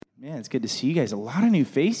Man, it's good to see you guys. A lot of new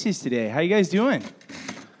faces today. How you guys doing?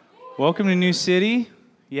 Welcome to New City.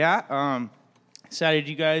 Yeah, excited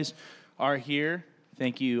you guys are here.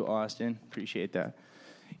 Thank you, Austin. Appreciate that.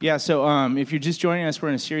 Yeah, so if you're just joining us, we're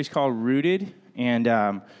in a series called Rooted, and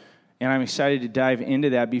I'm excited to dive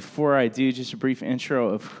into that. Before I do, just a brief intro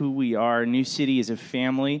of who we are. New City is a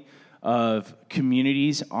family of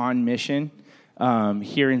communities on mission.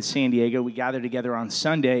 Here in San Diego, we gather together on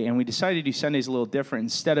Sunday, and we decided to do Sundays a little different.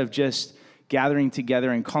 Instead of just gathering together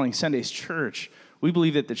and calling Sundays church, we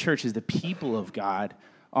believe that the church is the people of God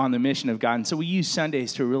on the mission of God. And so we use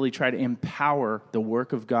Sundays to really try to empower the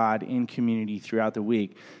work of God in community throughout the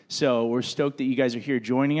week. So we're stoked that you guys are here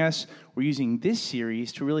joining us. We're using this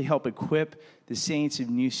series to really help equip the saints of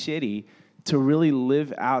New City to really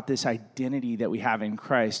live out this identity that we have in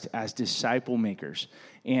Christ as disciple makers.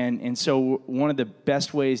 And so one of the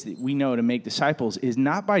best ways that we know to make disciples is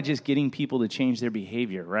not by just getting people to change their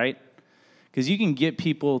behavior, right? Because you can get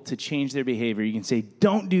people to change their behavior. You can say,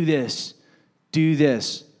 don't do this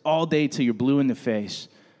all day till you're blue in the face,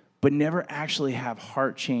 but never actually have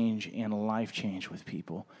heart change and life change with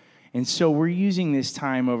people. And so we're using this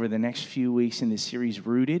time over the next few weeks in this series,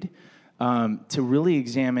 Rooted, to really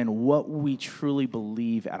examine what we truly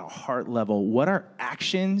believe at a heart level, what our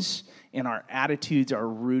actions and our attitudes are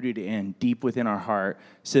rooted in deep within our heart,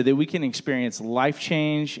 so that we can experience life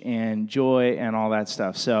change and joy and all that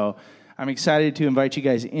stuff. So I'm excited to invite you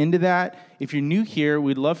guys into that. If you're new here,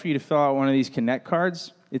 we'd love for you to fill out one of these Connect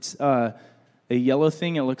cards. It's a yellow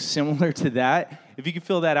thing. It looks similar to that. If you could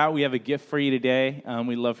fill that out, we have a gift for you today.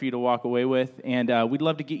 We'd love for you to walk away with. And we'd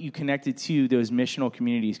love to get you connected to those missional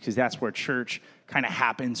communities, because that's where church kind of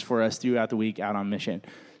happens for us throughout the week out on mission.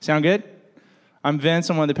 Sound good? I'm Vince.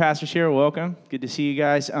 I'm one of the pastors here. Welcome. Good to see you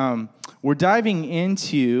guys. We're diving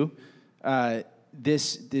into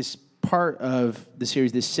this part of the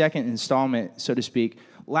series, this second installment, so to speak.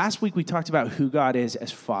 Last week, we talked about who God is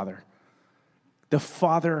as Father, the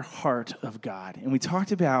Father heart of God. And we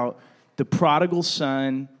talked about the prodigal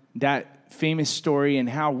son, that famous story, and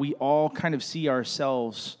how we all kind of see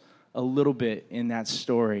ourselves a little bit in that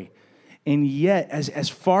story. And yet, as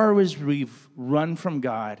far as we've run from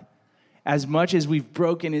God, as much as we've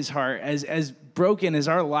broken his heart, as broken as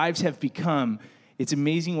our lives have become, it's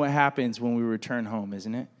amazing what happens when we return home,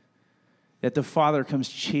 isn't it? That the Father comes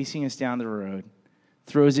chasing us down the road,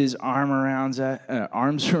 throws his arms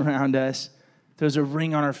around us, throws a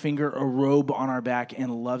ring on our finger, a robe on our back,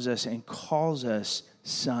 and loves us and calls us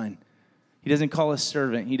son. He doesn't call us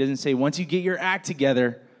servant. He doesn't say, once you get your act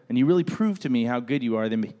together and you really prove to me how good you are,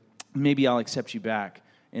 then maybe I'll accept you back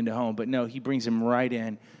into home. But no, he brings him right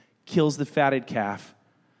in, kills the fatted calf,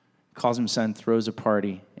 calls him son, throws a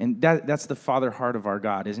party. And that's the Father heart of our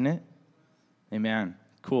God, isn't it? Amen.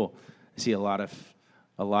 Cool. I see a lot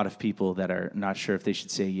of people that are not sure if they should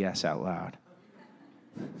say yes out loud.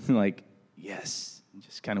 Like, yes,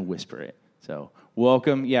 just kind of whisper it. So,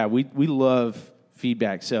 welcome. Yeah, we love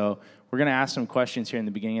feedback. So, we're going to ask some questions here in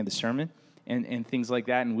the beginning of the sermon and things like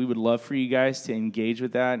that. And we would love for you guys to engage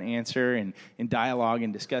with that and answer and dialogue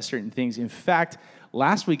and discuss certain things. In fact,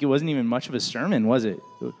 last week, it wasn't even much of a sermon, was it?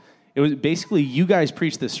 It was basically you guys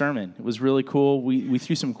preached the sermon. It was really cool. We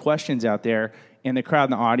threw some questions out there, and the crowd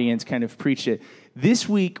in the audience kind of preached it. This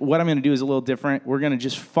week, what I'm going to do is a little different. We're going to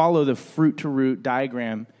just follow the fruit-to-root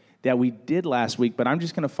diagram that we did last week, but I'm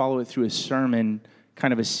just going to follow it through a sermon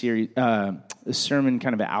kind of a series, a sermon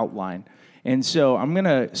kind of an outline. And so I'm going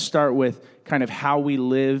to start with kind of how we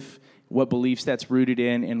live, what beliefs that's rooted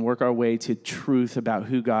in, and work our way to truth about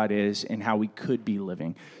who God is and how we could be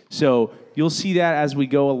living. So you'll see that as we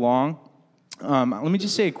go along. Let me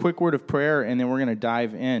just say a quick word of prayer, and then we're going to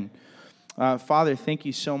dive in. Father, thank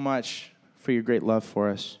you so much for your great love for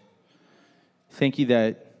us. Thank you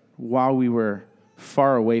that while we were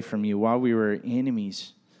far away from you, while we were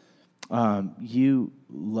enemies, you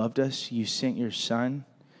loved us. You sent your Son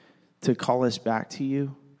to call us back to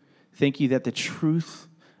you. Thank you that the truth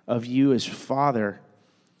of you as Father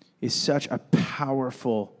is such a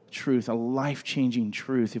powerful truth, a life-changing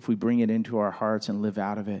truth if we bring it into our hearts and live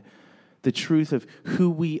out of it. The truth of who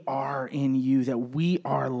we are in you, that we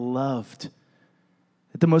are loved.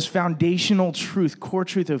 That the most foundational truth, core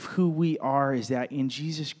truth of who we are is that in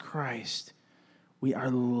Jesus Christ, we are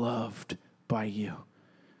loved by you.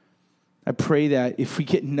 I pray that if we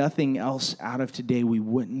get nothing else out of today, we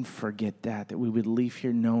wouldn't forget that we would leave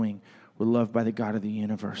here knowing we're loved by the God of the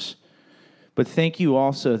universe. But thank you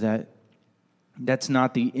also that that's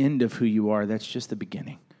not the end of who you are. That's just the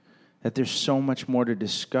beginning. That there's so much more to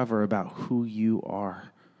discover about who you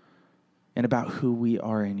are and about who we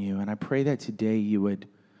are in you. And I pray that today you would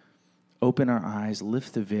open our eyes,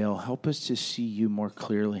 lift the veil, help us to see you more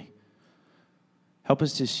clearly. Help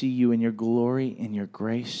us to see you in your glory and your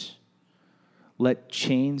grace. Let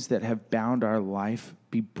chains that have bound our life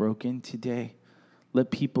be broken today.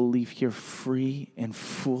 Let people leave here free and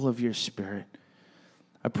full of your Spirit.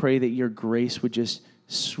 I pray that your grace would just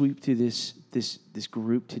sweep through this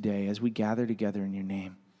group today as we gather together in your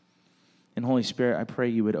name. And Holy Spirit, I pray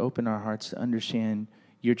you would open our hearts to understand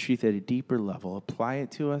your truth at a deeper level. Apply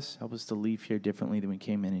it to us. Help us to leave here differently than we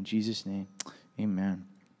came in. In Jesus' name, amen.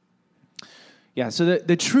 Yeah, so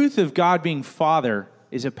the truth of God being Father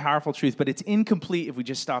is a powerful truth, but it's incomplete if we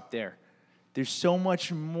just stop there. There's so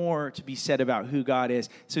much more to be said about who God is.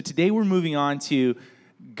 So today we're moving on to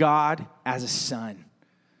God as a Son.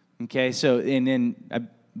 Okay, so, and then I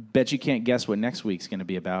bet you can't guess what next week's going to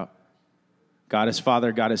be about. God as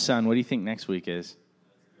Father, God as Son. What do you think next week is?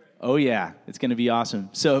 Oh, yeah, it's going to be awesome.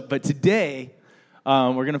 So, but today,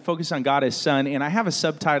 we're going to focus on God as Son, and I have a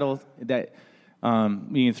subtitle that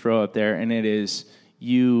you can throw up there, and it is,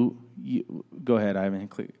 you go ahead, Ivan,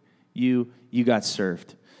 you got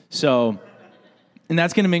served. So, and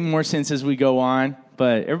that's going to make more sense as we go on,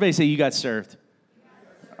 but everybody say you got served.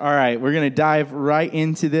 All right, we're going to dive right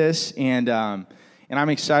into this, and I'm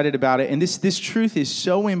excited about it. And this truth is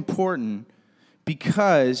so important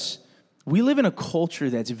because we live in a culture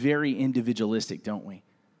that's very individualistic, don't we?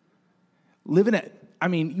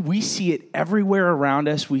 We see it everywhere around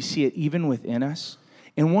us. We see it even within us.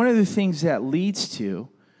 And one of the things that leads to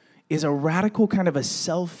is a radical kind of a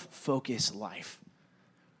self-focused life.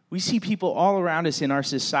 We see people all around us in our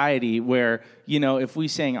society where, if we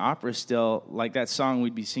sang opera still, like that song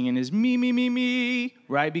we'd be singing is me, me, me, me,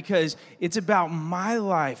 right? Because it's about my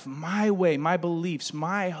life, my way, my beliefs,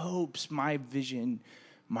 my hopes, my vision,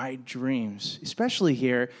 my dreams, especially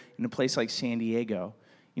here in a place like San Diego.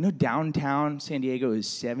 Downtown San Diego is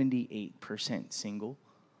 78% single.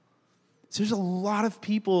 So there's a lot of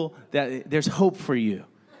people there's hope for you.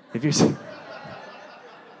 If you're...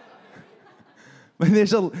 But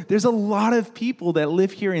there's a lot of people that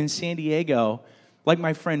live here in San Diego, like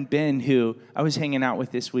my friend Ben, who I was hanging out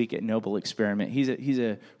with this week at Noble Experiment. He's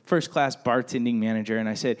a first-class bartending manager, and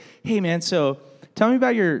I said, "Hey, man, so tell me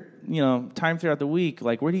about your time throughout the week.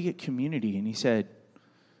 Like, where do you get community?" And he said,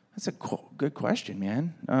 "That's a good question,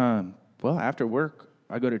 man. Well, after work,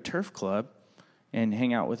 I go to Turf Club and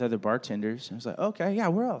hang out with other bartenders." I was like, "Okay, yeah,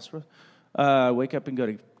 where else?" Wake up and go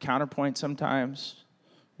to Counterpoint sometimes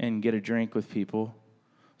and get a drink with people.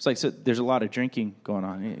 It's like, so there's a lot of drinking going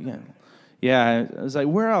on. Yeah, I was like,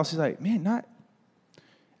 where else? He's like, man,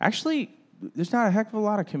 there's not a heck of a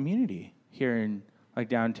lot of community here in like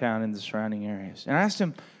downtown and the surrounding areas. And I asked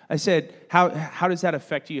him, I said, how does that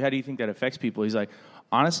affect you? How do you think that affects people? He's like,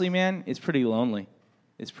 honestly, man, it's pretty lonely.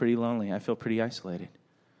 It's pretty lonely. I feel pretty isolated.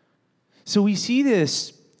 So we see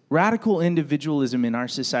this radical individualism in our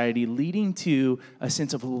society leading to a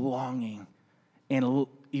sense of longing and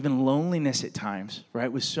even loneliness at times, right?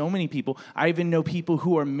 With so many people. I even know people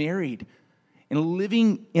who are married and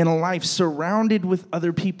living in a life surrounded with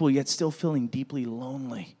other people, yet still feeling deeply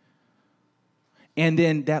lonely. And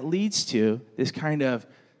then that leads to this kind of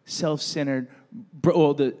self-centered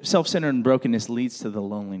and brokenness leads to the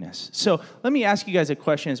loneliness. So let me ask you guys a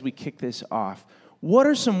question as we kick this off. What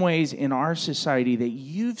are some ways in our society that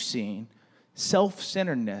you've seen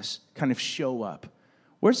self-centeredness kind of show up?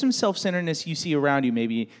 Where's some self-centeredness you see around you,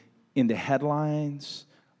 maybe in the headlines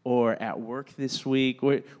or at work this week?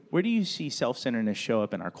 Where do you see self-centeredness show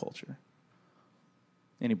up in our culture?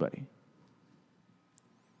 Anybody?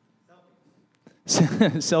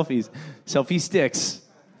 Selfies. Selfie sticks.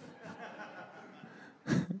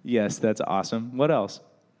 Yes, that's awesome. What else?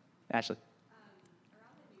 Ashley?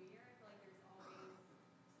 Around the New Year, I feel like there's always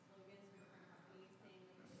slogans from different companies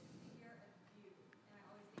saying, like, this is the year of you. And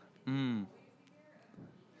I always think, is it always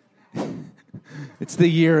the year of me? It's the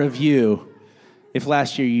year of you. If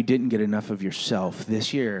last year you didn't get enough of yourself,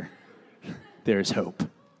 this year there's hope.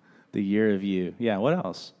 The year of you. Yeah, what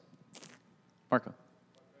else? Marco.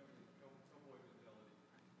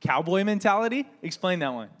 Cowboy mentality? Explain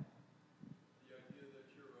that one. The idea that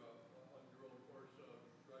you're on your own horse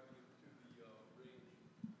driving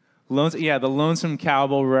into the range. The lonesome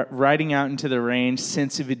cowboy riding out into the range,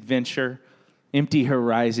 sense of adventure, empty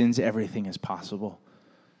horizons, everything is possible.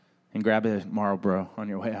 And grab a Marlboro on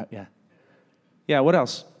your way out, yeah. Yeah, what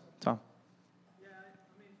else, Tom? Yeah,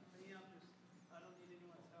 for me, I don't need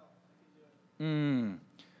anyone's help. I can do it.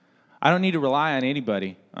 I don't need to rely on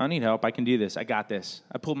anybody. I don't need help. I can do this. I got this.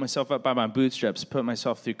 I pulled myself up by my bootstraps, put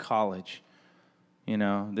myself through college.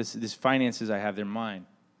 This finances I have, they're mine.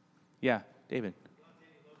 Yeah, David.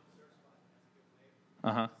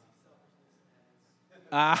 Uh-huh.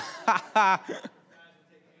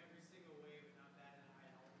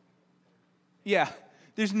 Yeah,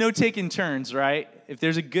 there's no taking turns, right? If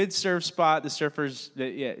there's a good surf spot, the surfers,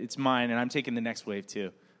 yeah, it's mine, and I'm taking the next wave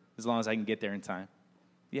too, as long as I can get there in time.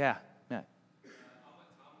 Yeah, Matt. On what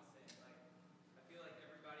Tom was saying, I feel like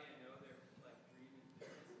everybody I know, their dream in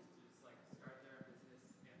business is to just start their own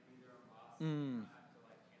business and be their own boss. And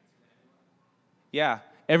not have to answer to anyone. Yeah,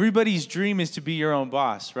 everybody's dream is to be your own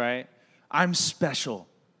boss, right? I'm special.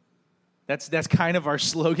 That's kind of our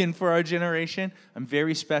slogan for our generation. I'm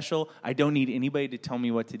very special. I don't need anybody to tell me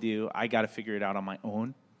what to do. I got to figure it out on my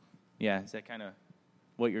own. Yeah, is that kind of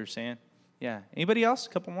what you're saying? Yeah. Anybody else? A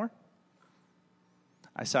couple more?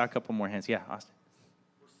 I saw a couple more hands. Yeah, Austin.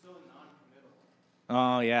 We're still non-committal.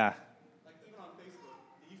 Oh, yeah. Even on Facebook,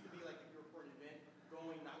 it used to be if you were for an event,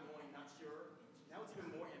 going, not sure. Now it's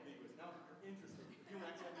even more ambiguous. Now you're interested. You don't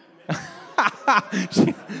actually have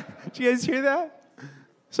to commit. Did you guys hear that?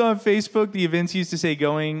 So on Facebook, the events used to say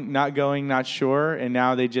going, not sure, and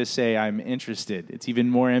now they just say I'm interested. It's even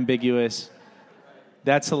more ambiguous.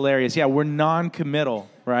 That's hilarious. Yeah, we're non-committal,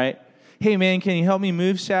 right? Hey, man, can you help me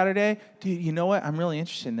move Saturday? Dude, you know what? I'm really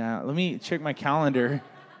interested in that. Let me check my calendar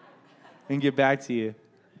and get back to you.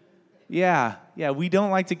 Yeah, we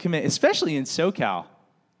don't like to commit, especially in SoCal,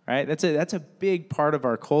 right? That's a big part of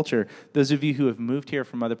our culture. Those of you who have moved here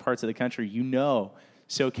from other parts of the country, you know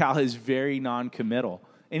SoCal is very non-committal.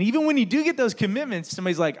 And even when you do get those commitments,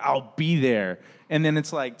 somebody's like, I'll be there. And then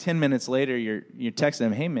it's 10 minutes later, you're texting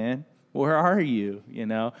them, hey, man, where are you?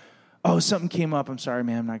 Oh, something came up. I'm sorry,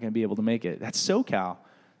 man, I'm not going to be able to make it. That's SoCal.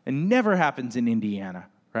 It never happens in Indiana,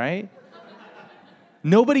 right?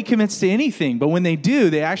 Nobody commits to anything, but when they do,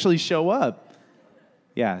 they actually show up.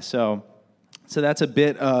 Yeah, so that's a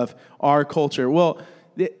bit of our culture. Well,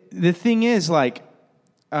 the thing is, I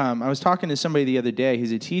was talking to somebody the other day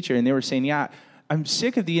who's a teacher, and they were saying, yeah, I'm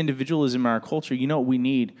sick of the individualism in our culture. You know what we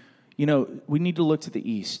need? We need to look to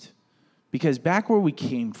the East. Because back where we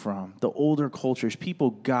came from, the older cultures, people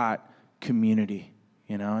got community,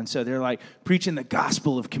 And so they're preaching the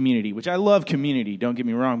gospel of community, which I love community, don't get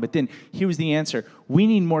me wrong. But then here was the answer. We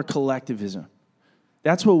need more collectivism.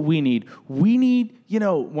 That's what we need. We need,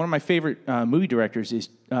 one of my favorite movie directors is,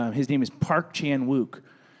 his name is Park Chan-wook.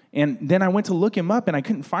 And then I went to look him up, and I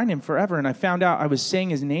couldn't find him forever. And I found out I was saying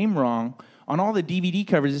his name wrong. On all the DVD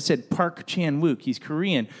covers, it said Park Chan-wook. He's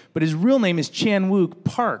Korean. But his real name is Chan-wook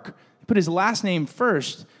Park. He put his last name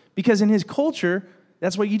first because in his culture,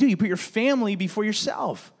 that's what you do. You put your family before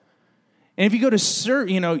yourself. And if you go to serve,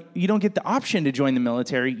 you don't get the option to join the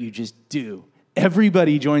military. You just do.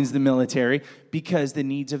 Everybody joins the military because the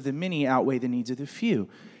needs of the many outweigh the needs of the few.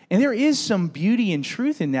 And there is some beauty and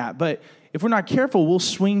truth in that. But if we're not careful, we'll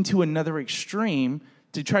swing to another extreme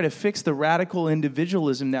to try to fix the radical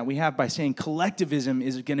individualism that we have by saying collectivism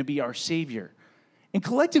is going to be our savior. And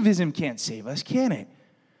collectivism can't save us, can it?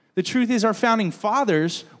 The truth is our founding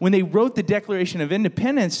fathers, when they wrote the Declaration of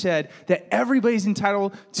Independence, said that everybody's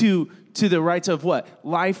entitled to the rights of what?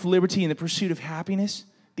 Life, liberty, and the pursuit of happiness.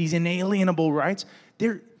 These inalienable rights.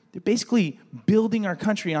 They're basically building our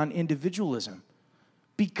country on individualism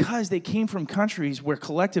because they came from countries where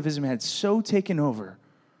collectivism had so taken over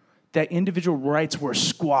that individual rights were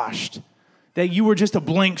squashed, that you were just a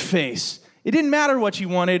blank face. It didn't matter what you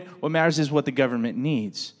wanted. What matters is what the government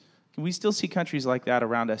needs. Can we still see countries like that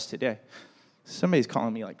around us today? Somebody's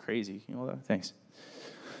calling me crazy. Thanks.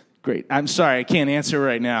 Great. I'm sorry, I can't answer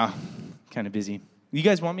right now. Kind of busy. You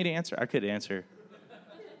guys want me to answer? I could answer.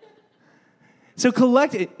 So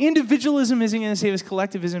individualism isn't going to save us.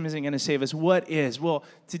 Collectivism isn't going to save us. What is? Well,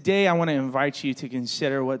 today I want to invite you to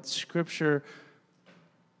consider what Scripture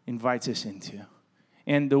invites us into.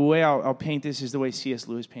 And the way I'll paint this is the way C.S.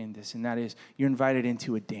 Lewis painted this, and that is you're invited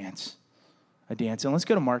into a dance. A dance. And let's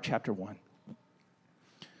go to Mark chapter 1.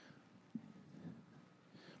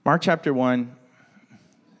 Mark chapter 1,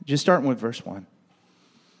 just starting with verse 1.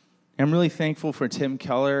 I'm really thankful for Tim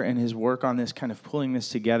Keller and his work on this, kind of pulling this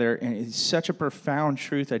together. And it's such a profound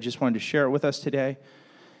truth. I just wanted to share it with us today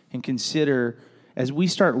and consider, as we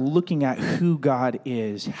start looking at who God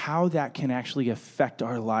is, how that can actually affect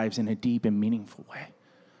our lives in a deep and meaningful way.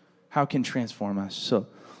 How it can transform us. So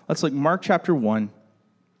let's look, Mark chapter 1.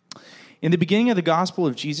 In the beginning of the gospel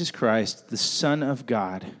of Jesus Christ, the Son of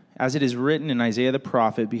God, as it is written in Isaiah the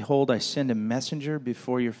prophet, behold, I send a messenger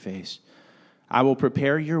before your face. I will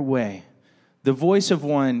prepare your way. The voice of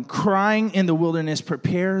one crying in the wilderness,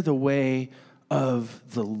 prepare the way of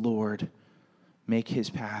the Lord. Make his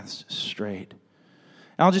paths straight.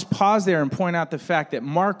 And I'll just pause there and point out the fact that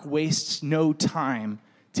Mark wastes no time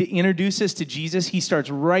to introduce us to Jesus, he starts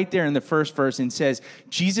right there in the first verse and says,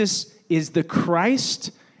 Jesus is the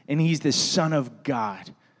Christ and he's the Son of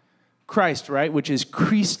God. Christ, right, which is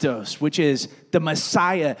Christos, which is the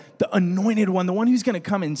Messiah, the anointed one, the one who's going to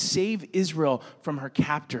come and save Israel from her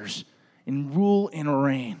captors and rule and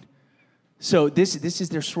reign. So this is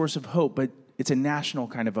their source of hope, but it's a national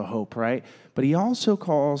kind of a hope, right? But he also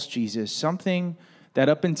calls Jesus something that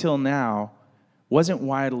up until now wasn't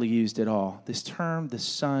widely used at all. This term, the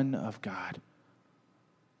Son of God.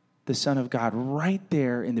 The Son of God, right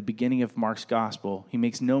there in the beginning of Mark's gospel. He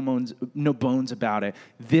makes no bones about it.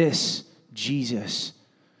 This Jesus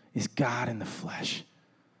is God in the flesh.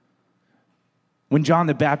 When John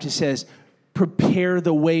the Baptist says, prepare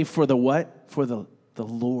the way for the what? For the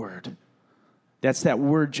Lord. That's that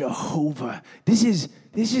word Jehovah. This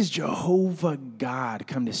is Jehovah God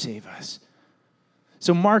come to save us.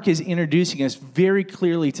 So Mark is introducing us very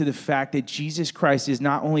clearly to the fact that Jesus Christ is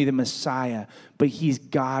not only the Messiah, but he's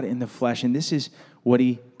God in the flesh. And this is what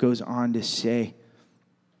he goes on to say.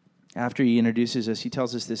 After he introduces us, he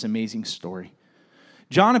tells us this amazing story.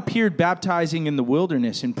 John appeared baptizing in the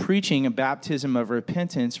wilderness and preaching a baptism of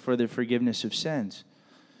repentance for the forgiveness of sins.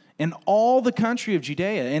 And all the country of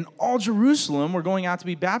Judea and all Jerusalem were going out to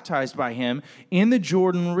be baptized by him in the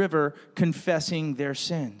Jordan River, confessing their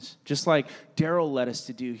sins, just like Daryl led us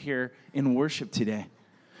to do here in worship today.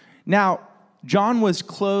 Now, John was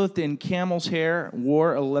clothed in camel's hair,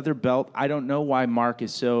 wore a leather belt. I don't know why Mark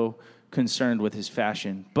is so concerned with his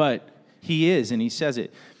fashion, but he is, and he says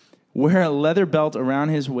it. Wear a leather belt around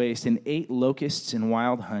his waist and ate locusts and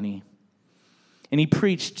wild honey. And he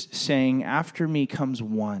preached, saying, after me comes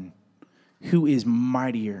one who is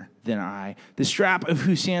mightier than I, the strap of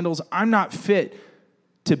whose sandals I'm not fit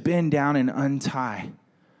to bend down and untie.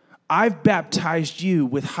 I've baptized you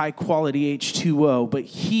with high-quality H2O, but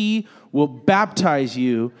he will baptize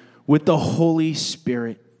you with the Holy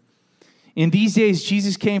Spirit. In these days,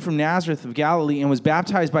 Jesus came from Nazareth of Galilee and was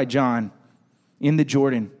baptized by John in the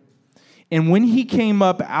Jordan. And when he came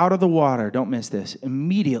up out of the water, don't miss this,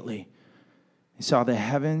 immediately he saw the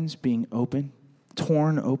heavens being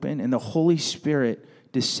torn open, and the Holy Spirit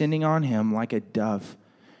descending on him like a dove.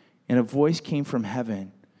 And a voice came from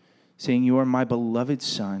heaven, saying, you are my beloved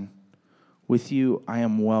Son. With you I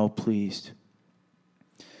am well pleased.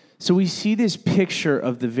 So we see this picture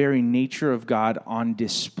of the very nature of God on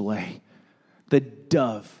display. The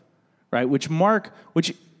dove, right? Which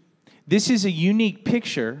this is a unique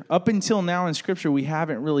picture. Up until now in Scripture, we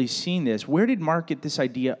haven't really seen this. Where did Mark get this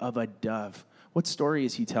idea of a dove? What story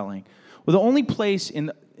is he telling? Well, the only place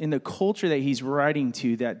in the culture that he's writing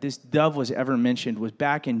to that this dove was ever mentioned was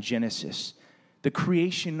back in Genesis, the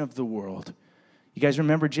creation of the world. You guys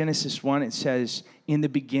remember Genesis 1? It says, in the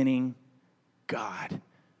beginning, God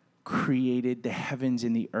created the heavens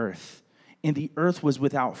and the earth. And the earth was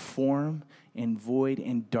without form and void,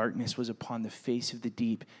 and darkness was upon the face of the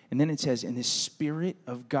deep. And then it says, and the Spirit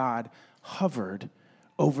of God hovered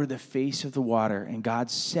over the face of the water. And God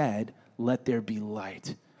said, let there be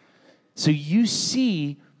light. So you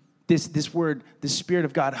see this word, the Spirit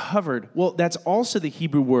of God hovered. Well, that's also the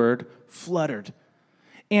Hebrew word fluttered.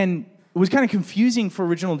 And it was kind of confusing for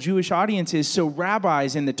original Jewish audiences, so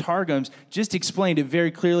rabbis in the Targums just explained it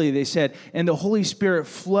very clearly. They said, and the Holy Spirit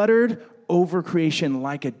fluttered over creation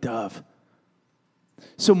like a dove.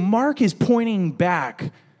 So Mark is pointing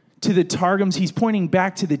back to the Targums. He's pointing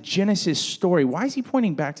back to the Genesis story. Why is he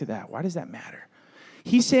pointing back to that? Why does that matter?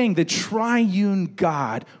 He's saying the triune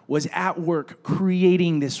God was at work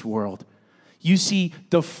creating this world. You see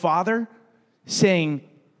the Father saying,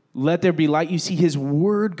 let there be light. You see his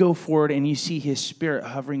word go forward, and you see his Spirit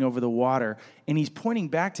hovering over the water. And he's pointing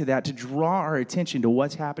back to that to draw our attention to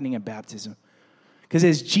what's happening at baptism. Because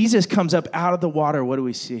as Jesus comes up out of the water, what do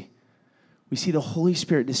we see? We see the Holy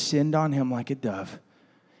Spirit descend on him like a dove.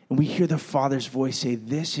 And we hear the Father's voice say,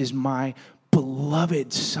 this is my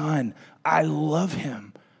beloved Son. I love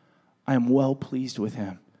him. I am well pleased with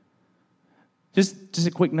him. Just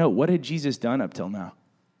a quick note. What had Jesus done up till now?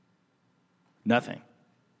 Nothing.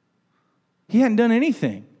 He hadn't done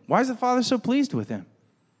anything. Why is the Father so pleased with him?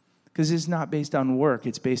 Because it's not based on work.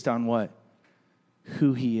 It's based on what?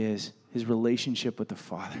 Who he is, his relationship with the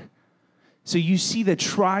Father. So you see the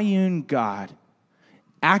triune God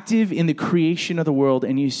active in the creation of the world,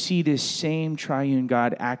 and you see this same triune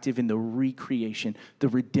God active in the recreation, the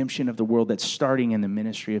redemption of the world that's starting in the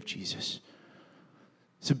ministry of Jesus.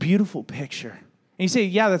 It's a beautiful picture. And you say,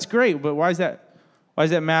 yeah, that's great, but why does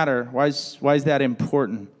that matter? Why is that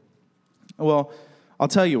important? Well, I'll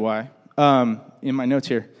tell you why. In my notes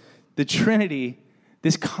here, the Trinity,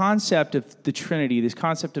 this concept of the Trinity, this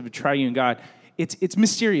concept of a triune God, it's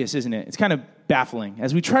mysterious, isn't it? It's kind of baffling.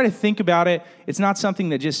 As we try to think about it, it's not something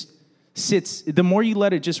that just sits. The more you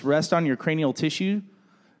let it just rest on your cranial tissue,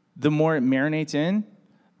 the more it marinates in,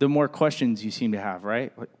 the more questions you seem to have,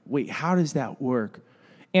 right? Like, wait, how does that work?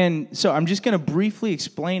 And so I'm just going to briefly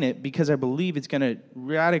explain it because I believe it's going to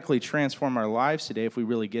radically transform our lives today if we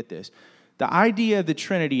really get this. The idea of the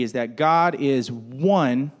Trinity is that God is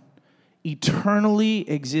one, eternally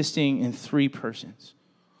existing in three persons.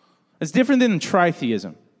 It's different than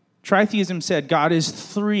tritheism. Tritheism said God is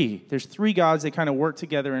three. There's three gods that kind of work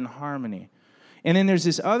together in harmony. And then there's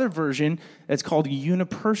this other version that's called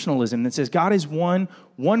unipersonalism that says God is one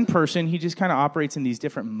person. He just kind of operates in these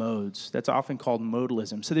different modes. That's often called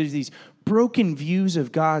modalism. So there's these broken views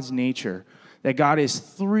of God's nature, that God is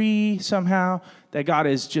three somehow, that God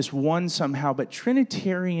is just one somehow. But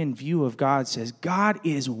Trinitarian view of God says God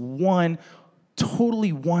is one,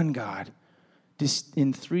 totally one God,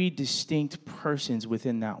 in three distinct persons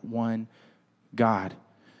within that one God.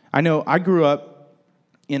 I know I grew up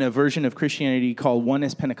in a version of Christianity called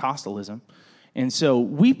Oneness Pentecostalism. And so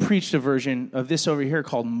we preached a version of this over here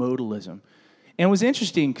called modalism. And it was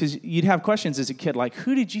interesting because you'd have questions as a kid like,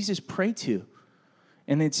 who did Jesus pray to?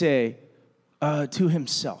 And they'd say, to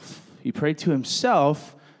himself. He prayed to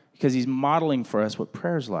himself because he's modeling for us what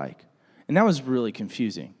prayer's like. And that was really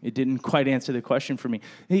confusing. It didn't quite answer the question for me.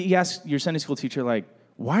 You ask your Sunday school teacher, like,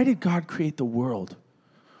 why did God create the world?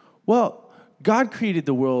 Well, God created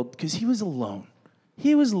the world because he was alone.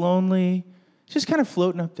 He was lonely, just kind of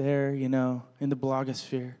floating up there, in the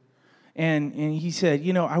blogosphere. And he said,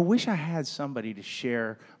 I wish I had somebody to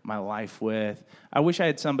share my life with. I wish I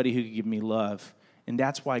had somebody who could give me love. And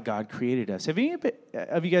that's why God created us. Have you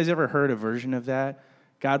guys ever heard a version of that?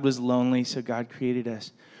 God was lonely, so God created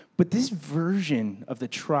us. But this version of the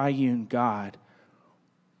triune God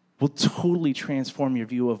will totally transform your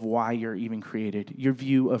view of why you're even created, your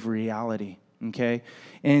view of reality, okay?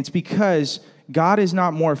 And it's because God is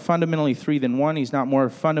not more fundamentally three than one. He's not more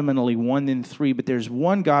fundamentally one than three, but there's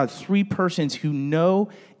one God, three persons who know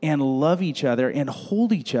and love each other and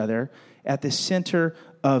hold each other at the center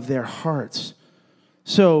of their hearts.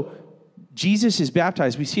 So Jesus is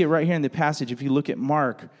baptized. We see it right here in the passage. If you look at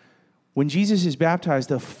Mark, when Jesus is baptized,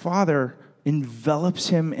 the Father envelops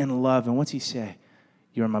him in love. And what's he say?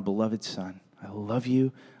 You are my beloved Son. I love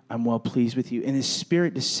you. I'm well pleased with you. And his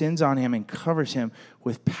Spirit descends on him and covers him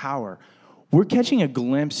with power. We're catching a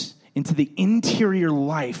glimpse into the interior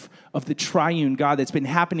life of the triune God that's been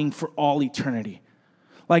happening for all eternity.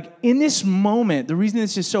 Like in this moment, the reason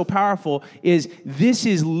this is so powerful is this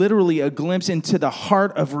is literally a glimpse into the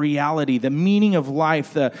heart of reality, the meaning of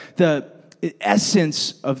life, the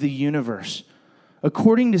essence of the universe.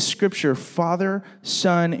 According to Scripture, Father,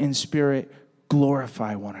 Son, and Spirit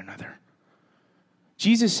glorify one another.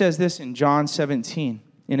 Jesus says this in John 17,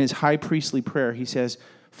 in his high priestly prayer. He says,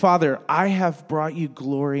 Father, I have brought you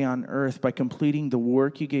glory on earth by completing the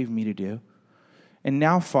work you gave me to do. And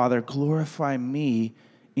now, Father, glorify me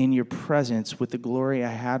in your presence with the glory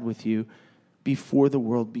I had with you before the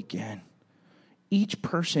world began. Each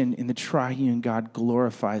person in the triune God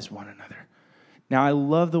glorifies one another. Now, I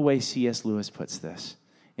love the way C.S. Lewis puts this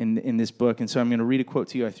in this book, and so I'm going to read a quote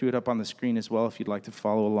to you. I threw it up on the screen as well if you'd like to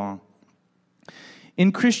follow along.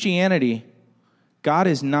 In Christianity, God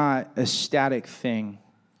is not a static thing,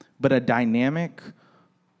 but a dynamic,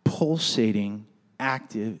 pulsating,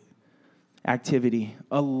 activity,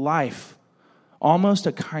 a life, almost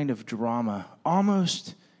a kind of drama,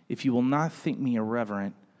 almost, if you will not think me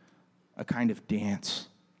irreverent, a kind of dance.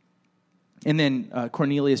 And then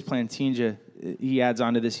Cornelius Plantinga, he adds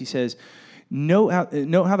on to this. He says, note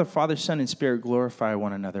how the Father, Son, and Spirit glorify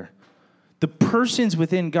one another. The persons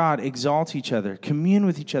within God exalt each other, commune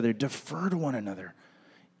with each other, defer to one another.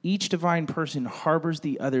 Each divine person harbors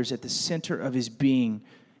the others at the center of his being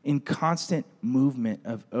in constant movement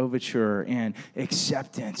of overture and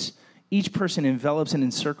acceptance. Each person envelops and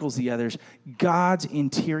encircles the others. God's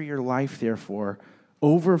interior life, therefore,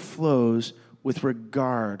 overflows with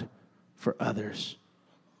regard for others.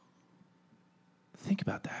 Think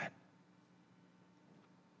about that.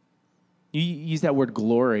 You use that word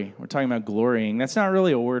glory. We're talking about glorying. That's not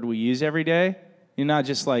really a word we use every day. You're not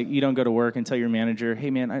just like, you don't go to work and tell your manager, hey,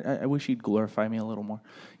 man, I wish you'd glorify me a little more.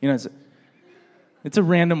 It's a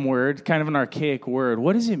random word, kind of an archaic word.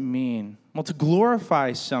 What does it mean? Well, to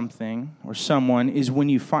glorify something or someone is when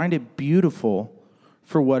you find it beautiful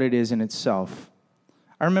for what it is in itself.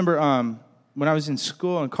 I remember when I was in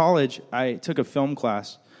school and college, I took a film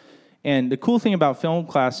class. And the cool thing about film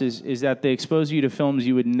classes is that they expose you to films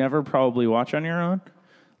you would never probably watch on your own.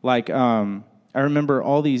 Like I remember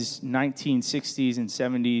all these 1960s and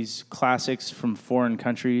 70s classics from foreign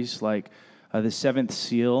countries, like The Seventh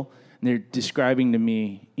Seal, and they're describing to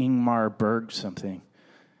me Ingmar Berg something,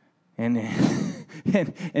 and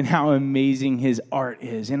and how amazing his art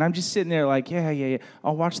is. And I'm just sitting there like, yeah,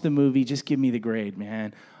 I'll watch the movie, just give me the grade,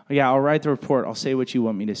 man. Yeah, I'll write the report, I'll say what you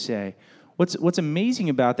want me to say. What's amazing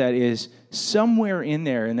about that is somewhere in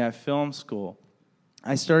there, in that film school,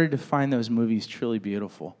 I started to find those movies truly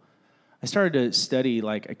beautiful. I started to study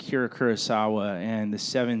like Akira Kurosawa and The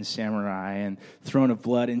Seven Samurai and Throne of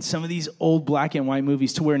Blood and some of these old black and white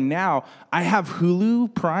movies, to where now I have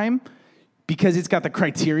Hulu Prime because it's got the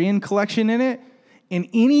Criterion collection in it. And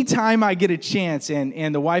anytime I get a chance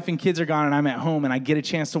and the wife and kids are gone and I'm at home and I get a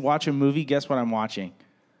chance to watch a movie, guess what I'm watching?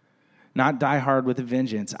 Not Die Hard with a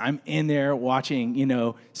Vengeance. I'm in there watching,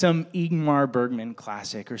 some Ingmar Bergman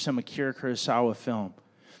classic or some Akira Kurosawa film.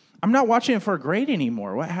 I'm not watching it for a grade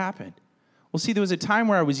anymore. What happened? Well, see, there was a time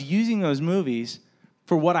where I was using those movies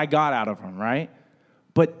for what I got out of them, right?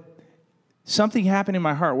 But something happened in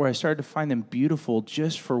my heart where I started to find them beautiful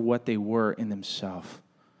just for what they were in themselves.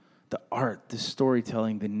 The art, the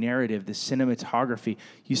storytelling, the narrative, the cinematography.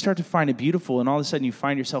 You start to find it beautiful, and all of a sudden you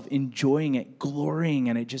find yourself enjoying it, glorying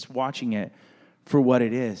in it, just watching it for what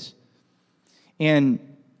it is. And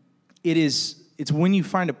it's when you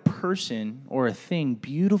find a person or a thing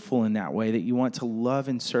beautiful in that way that you want to love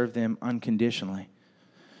and serve them unconditionally.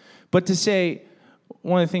 But to say,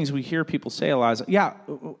 one of the things we hear people say a lot is,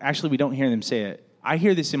 actually we don't hear them say it. I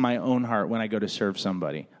hear this in my own heart when I go to serve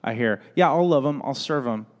somebody. I hear, I'll love them, I'll serve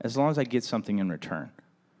them, as long as I get something in return.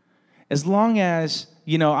 As long as,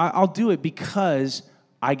 I'll do it because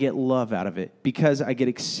I get love out of it, because I get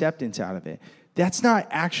acceptance out of it. That's not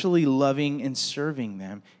actually loving and serving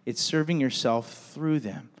them. It's serving yourself through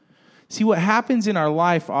them. See, what happens in our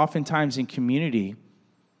life oftentimes in community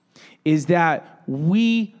is that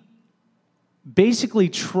we basically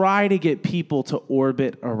try to get people to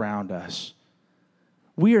orbit around us.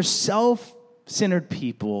 We are self-centered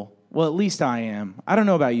people. Well, at least I am. I don't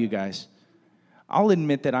know about you guys. I'll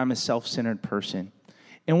admit that I'm a self-centered person.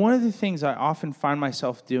 And one of the things I often find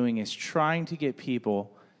myself doing is trying to get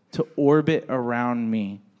people to orbit around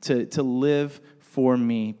me, to live for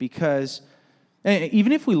me, because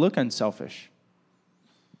even if we look unselfish,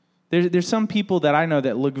 there's some people that I know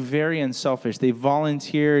that look very unselfish. They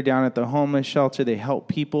volunteer down at the homeless shelter. They help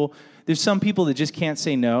people. There's some people that just can't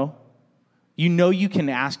say no. You can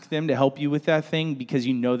ask them to help you with that thing because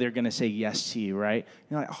you know they're going to say yes to you, right?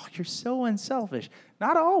 You're like, oh, you're so unselfish.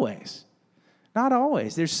 Not always. Not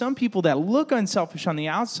always. There's some people that look unselfish on the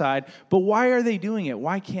outside, but why are they doing it?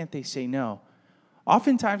 Why can't they say no?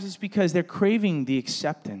 Oftentimes it's because they're craving the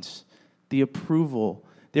acceptance, the approval.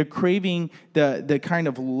 They're craving the kind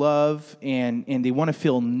of love, and they want to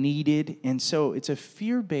feel needed. And so it's a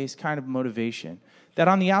fear-based kind of motivation that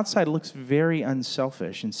on the outside looks very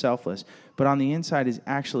unselfish and selfless, but on the inside is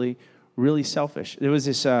actually really selfish. There was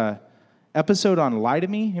this episode on Lie to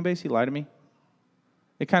Me. Anybody see Lie to Me?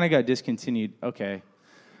 It kind of got discontinued. Okay.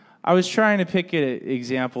 I was trying to pick an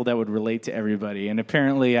example that would relate to everybody, and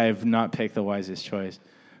apparently I have not picked the wisest choice.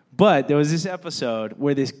 But there was this episode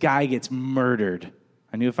where this guy gets murdered.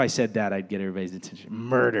 I knew if I said that, I'd get everybody's attention.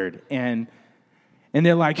 Murdered. And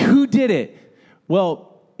they're like, who did it? Well,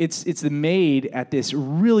 it's the maid at this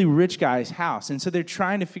really rich guy's house. And so they're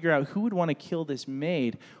trying to figure out who would want to kill this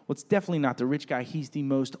maid. Well, it's definitely not the rich guy. He's the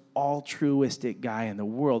most altruistic guy in the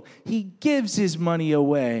world. He gives his money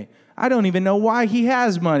away. I don't even know why he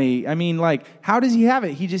has money. I mean, how does he have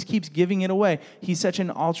it? He just keeps giving it away. He's such an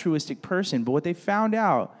altruistic person. But what they found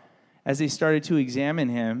out as they started to examine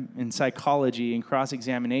him in psychology and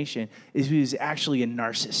cross-examination is he was actually a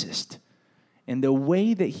narcissist. And the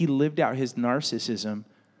way that he lived out his narcissism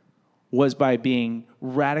was by being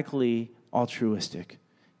radically altruistic.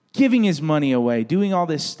 Giving his money away, doing all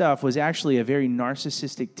this stuff was actually a very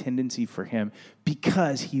narcissistic tendency for him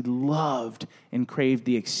because he loved and craved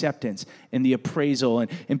the acceptance and the appraisal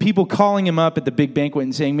and people calling him up at the big banquet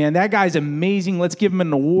and saying, man, that guy's amazing. Let's give him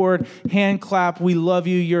an award. Hand clap. We love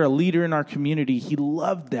you. You're a leader in our community. He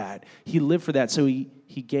loved that. He lived for that. So he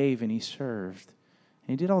gave and he served. And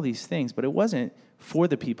he did all these things, but it wasn't for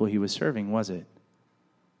the people he was serving, was it?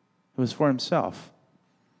 It was for himself.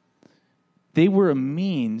 They were a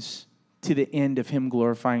means to the end of him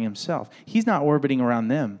glorifying himself. He's not orbiting around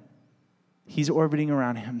them. He's orbiting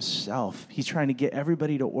around himself. He's trying to get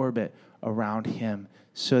everybody to orbit around him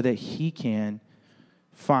so that he can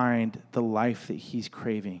find the life that he's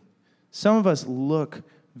craving. Some of us look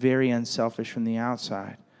very unselfish from the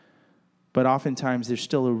outside, but oftentimes there's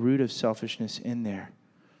still a root of selfishness in there.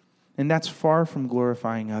 And that's far from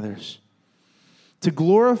glorifying others. To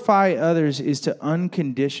glorify others is to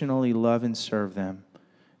unconditionally love and serve them,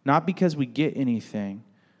 not because we get anything,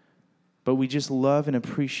 but we just love and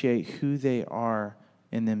appreciate who they are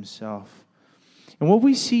in themselves. And what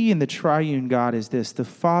we see in the triune God is this: the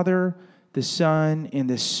Father, the Son, and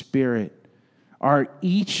the Spirit are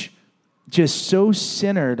each just so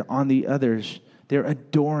centered on the others. They're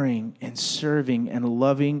adoring and serving and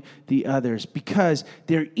loving the others because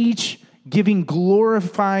they're each giving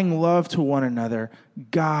glorifying love to one another.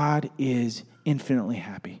 God is infinitely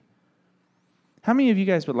happy. How many of you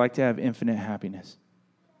guys would like to have infinite happiness?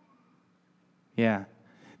 Yeah.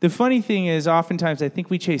 The funny thing is, oftentimes I think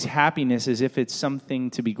we chase happiness as if it's something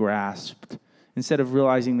to be grasped, instead of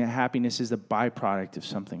realizing that happiness is a byproduct of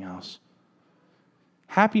something else.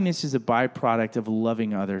 Happiness is a byproduct of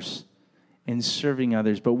loving others and serving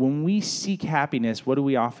others. But when we seek happiness, what do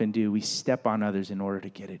we often do? We step on others in order to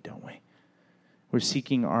get it, don't we? We're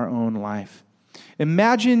seeking our own life.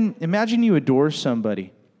 Imagine you adore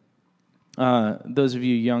somebody. Those of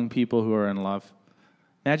you young people who are in love.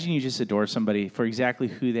 Imagine you just adore somebody for exactly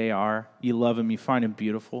who they are. You love them. You find them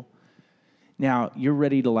beautiful. Now, you're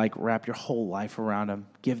ready to wrap your whole life around them,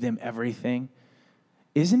 give them everything.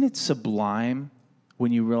 Isn't it sublime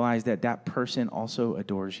when you realize that that person also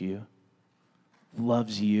adores you,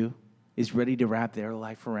 loves you, is ready to wrap their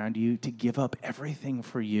life around you, to give up everything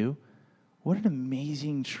for you? What an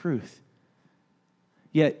amazing truth.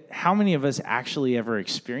 Yet, how many of us actually ever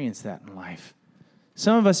experience that in life?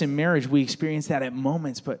 Some of us in marriage, we experience that at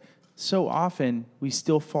moments, but so often we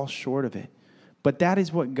still fall short of it. But that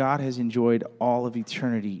is what God has enjoyed all of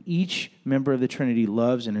eternity. Each member of the Trinity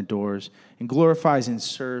loves and adores and glorifies and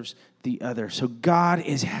serves the other. So God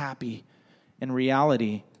is happy, and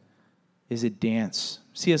reality is a dance.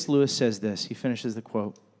 C.S. Lewis says this. He finishes the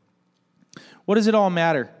quote. What does it all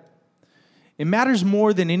matter? It matters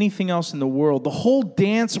more than anything else in the world. The whole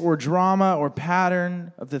dance or drama or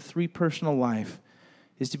pattern of the three-personal life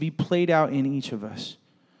is to be played out in each of us.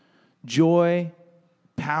 Joy,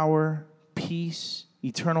 power, peace,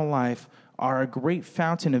 eternal life are a great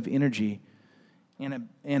fountain of energy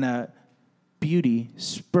and a beauty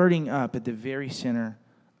spurting up at the very center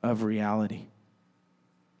of reality.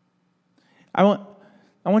 I want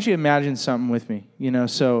you to imagine something with me.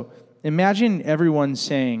 So imagine everyone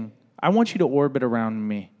saying, I want you to orbit around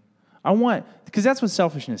me. Because that's what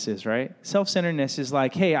selfishness is, right? Self-centeredness is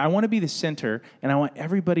like, hey, I want to be the center, and I want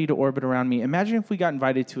everybody to orbit around me. Imagine if we got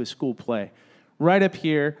invited to a school play right up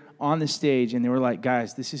here on the stage, and they were like,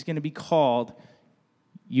 guys, this is going to be called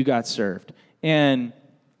You Got Served. And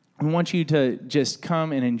I want you to just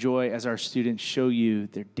come and enjoy as our students show you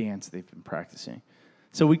their dance they've been practicing.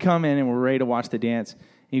 So we come in, and we're ready to watch the dance. And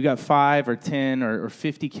you've got 5 or 10 or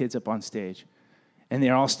 50 kids up on stage. And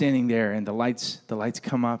they're all standing there, and the lights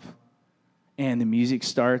come up, and the music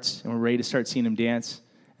starts, and we're ready to start seeing them dance.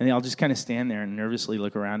 And they all just kind of stand there and nervously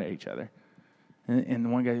look around at each other. And the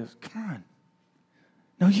one guy goes, come on.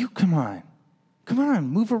 No, you come on. Come on,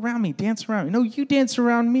 move around me, dance around me. No, you dance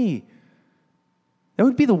around me. That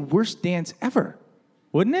would be the worst dance ever,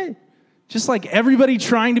 wouldn't it? Just like everybody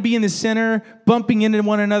trying to be in the center, bumping into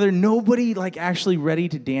one another, nobody actually ready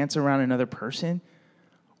to dance around another person.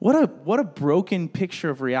 What a broken picture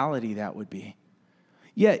of reality that would be.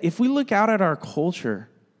 Yet, if we look out at our culture,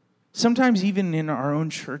 sometimes even in our own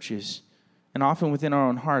churches, and often within our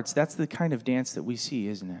own hearts, that's the kind of dance that we see,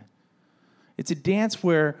 isn't it? It's a dance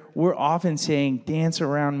where we're often saying, dance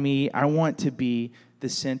around me. I want to be the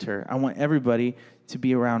center. I want everybody to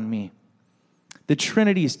be around me. The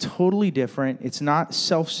Trinity is totally different. It's not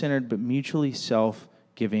self-centered, but mutually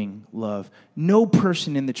self-giving love. No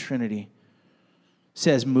person in the Trinity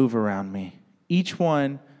says, move around me. Each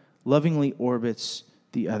one lovingly orbits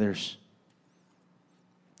the others.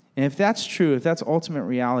 And if that's true, if that's ultimate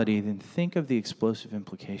reality, then think of the explosive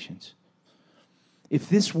implications. If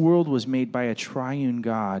this world was made by a triune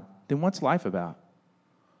God, then what's life about?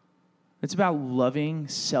 It's about loving,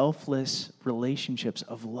 selfless relationships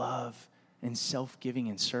of love and self-giving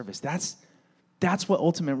and service. That's what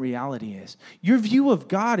ultimate reality is. Your view of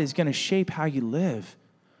God is going to shape how you live.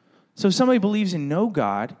 So if somebody believes in no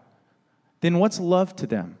God, then what's love to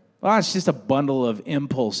them? Well, it's just a bundle of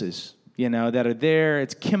impulses, that are there.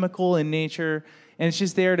 It's chemical in nature, and it's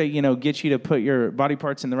just there to, get you to put your body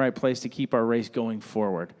parts in the right place to keep our race going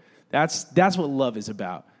forward. That's what love is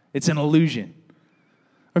about. It's an illusion.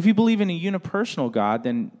 Or if you believe in a unipersonal God,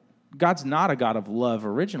 then God's not a God of love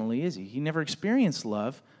originally, is he? He never experienced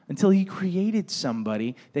love until he created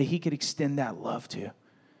somebody that he could extend that love to.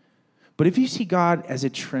 But if you see God as a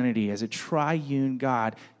Trinity, as a triune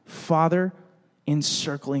God, Father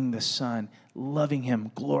encircling the Son, loving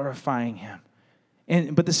him, glorifying him,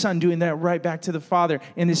 But the Son doing that right back to the Father,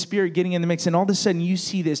 and the Spirit getting in the mix. And all of a sudden you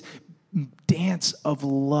see this dance of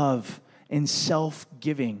love and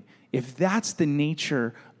self-giving. If that's the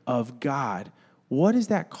nature of God, what does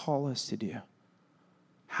that call us to do?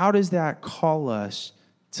 How does that call us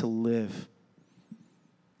to live?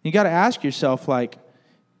 You got to ask yourself, like,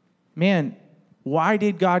 man, why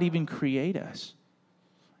did God even create us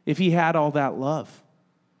if he had all that love?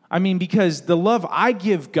 I mean, because the love I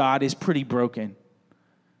give God is pretty broken.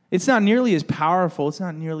 It's not nearly as powerful, it's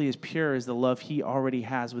not nearly as pure as the love he already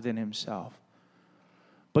has within himself.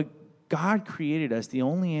 But God created us. The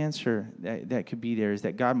only answer that could be there is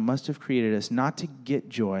that God must have created us not to get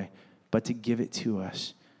joy, but to give it to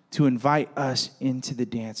us, to invite us into the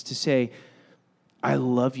dance, to say, I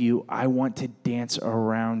love you. I want to dance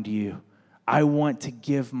around you. I want to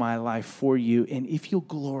give my life for you. And if you'll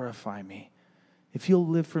glorify me, if you'll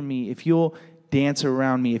live for me, if you'll dance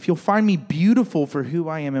around me, if you'll find me beautiful for who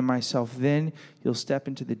I am in myself, then you'll step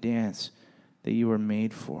into the dance that you were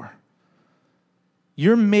made for.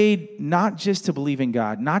 You're made not just to believe in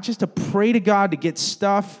God, not just to pray to God to get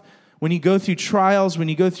stuff. When you go through trials, when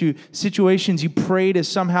you go through situations, you pray to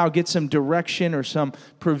somehow get some direction or some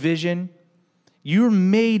provision. You're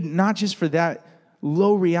made not just for that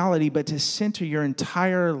low reality, but to center your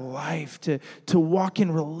entire life, to walk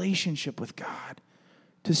in relationship with God,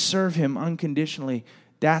 to serve him unconditionally.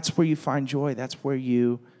 That's where you find joy. That's where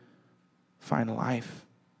you find life.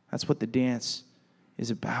 That's what the dance is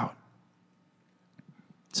about.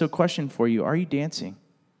 So, question for you, are you dancing?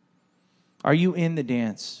 Are you in the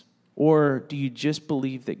dance? Or do you just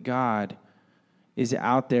believe that God is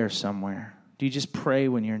out there somewhere? Do you just pray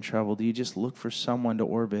when you're in trouble? Do you just look for someone to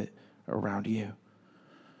orbit around you?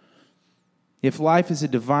 If life is a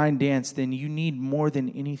divine dance, then you need more than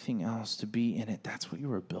anything else to be in it. That's what you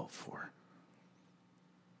were built for.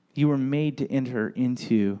 You were made to enter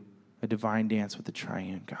into a divine dance with the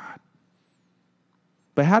triune God.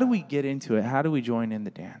 But how do we get into it? How do we join in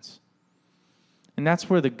the dance? And that's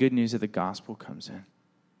where the good news of the gospel comes in.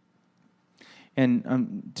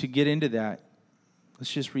 And to get into that,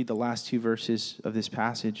 let's just read the last two verses of this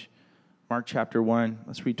passage. Mark chapter 1,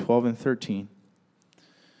 let's read 12 and 13.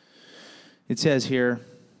 It says here,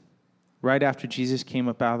 right after Jesus came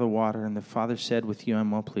up out of the water, and the Father said, with you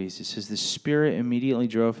I'm well pleased. It says, the Spirit immediately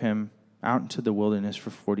drove him out into the wilderness for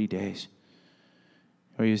 40 days,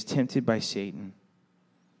 where he was tempted by Satan,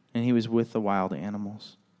 and he was with the wild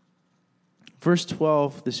animals. Verse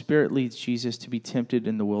 12, the Spirit leads Jesus to be tempted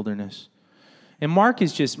in the wilderness. And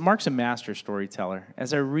Mark's a master storyteller.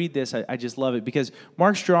 As I read this, I just love it because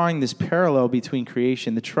Mark's drawing this parallel between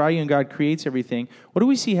creation. The triune God creates everything. What do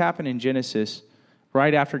we see happen in Genesis?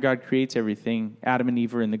 Right after God creates everything, Adam and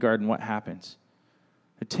Eve are in the garden. What happens?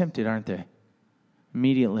 They're tempted, aren't they?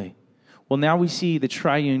 Immediately. Well, now we see the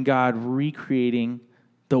triune God recreating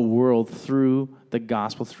the world through the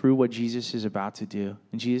gospel, through what Jesus is about to do.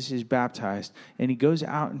 And Jesus is baptized, and he goes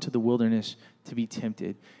out into the wilderness to be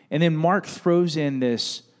tempted. And then Mark throws in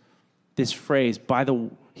this phrase,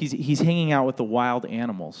 he's hanging out with the wild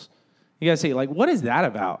animals. You got to say, like, what is that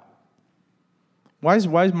about? Why is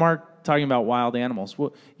Mark talking about wild animals?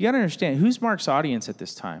 Well, you got to understand, who's Mark's audience at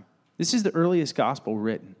this time? This is the earliest gospel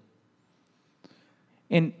written.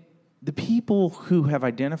 And the people who have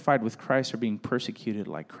identified with Christ are being persecuted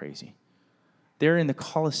like crazy. They're in the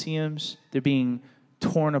Colosseums. They're being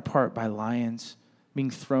torn apart by lions, being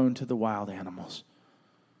thrown to the wild animals.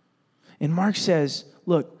 And Mark says,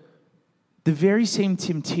 look, the very same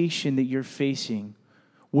temptation that you're facing,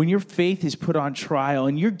 when your faith is put on trial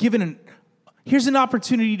and you're given here's an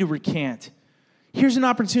opportunity to recant. Here's an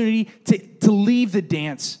opportunity to leave the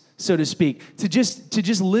dance, so to speak, to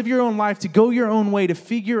just live your own life, to go your own way, to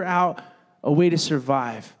figure out a way to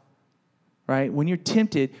survive, right? When you're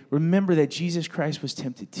tempted, remember that Jesus Christ was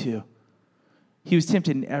tempted too. He was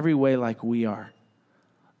tempted in every way like we are.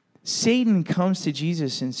 Satan comes to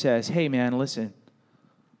Jesus and says, hey man, listen,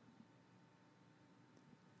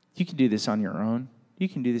 you can do this on your own. You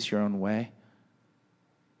can do this your own way.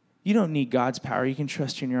 You don't need God's power. You can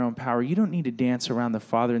trust in your own power. You don't need to dance around the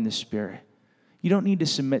Father and the Spirit. You don't need to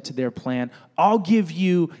submit to their plan. I'll give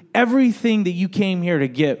you everything that you came here to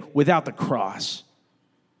get without the cross.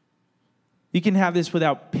 You can have this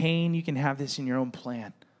without pain. You can have this in your own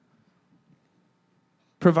plan.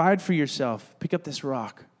 Provide for yourself. Pick up this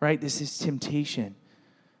rock, right? This is temptation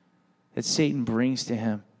that Satan brings to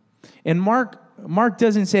him. And Mark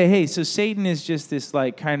doesn't say, hey, so Satan is just this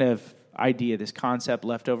like kind of idea, this concept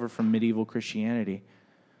left over from medieval Christianity.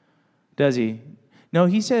 Does he? No,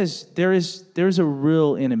 he says there's a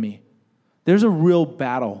real enemy. There's a real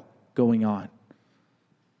battle going on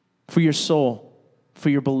for your soul. for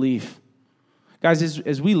your belief. Guys,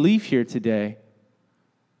 as we leave here today,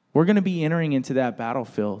 we're going to be entering into that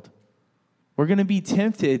battlefield. We're going to be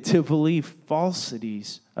tempted to believe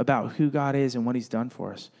falsities about who God is and what he's done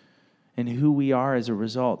for us and who we are as a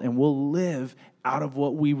result. And we'll live out of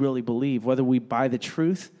what we really believe, whether we buy the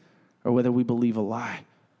truth or whether we believe a lie.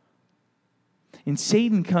 And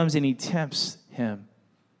Satan comes and he tempts him.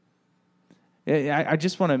 I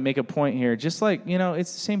just want to make a point here. Just like,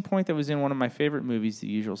 it's the same point that was in one of my favorite movies, The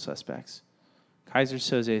Usual Suspects. Kaiser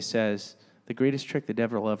Soze says, the greatest trick the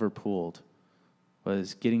devil ever pulled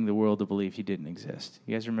was getting the world to believe he didn't exist.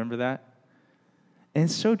 You guys remember that? And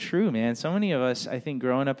it's so true, man. So many of us, I think,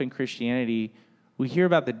 growing up in Christianity, we hear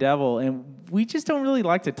about the devil, and we just don't really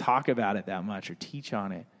like to talk about it that much or teach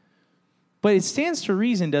on it. But it stands to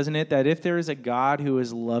reason, doesn't it, that if there is a God who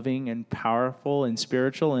is loving and powerful and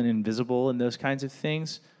spiritual and invisible and those kinds of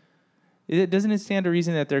things, doesn't it stand to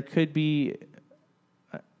reason that there could be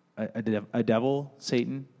a devil,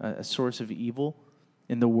 Satan, a source of evil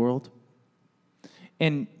in the world?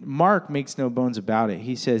 And Mark makes no bones about it.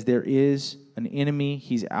 He says there is an enemy.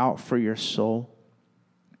 He's out for your soul.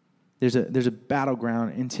 There's a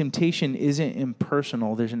battleground, and temptation isn't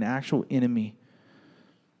impersonal. There's an actual enemy.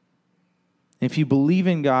 If you believe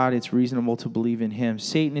in God, it's reasonable to believe in him.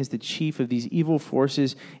 Satan is the chief of these evil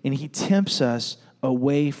forces, and he tempts us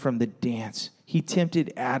away from the dance. He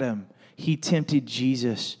tempted Adam. He tempted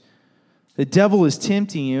Jesus. The devil is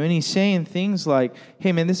tempting you, and he's saying things like,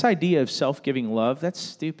 hey, man, this idea of self-giving love, that's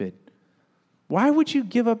stupid. Why would you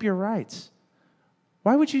give up your rights?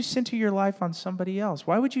 Why would you center your life on somebody else?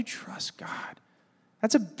 Why would you trust God?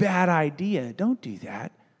 That's a bad idea. Don't do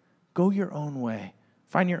that. Go your own way.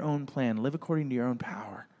 Find your own plan. Live according to your own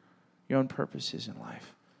power, your own purposes in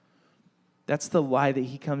life. That's the lie that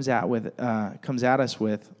he comes at us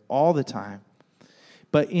with all the time.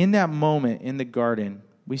 But in that moment in the garden,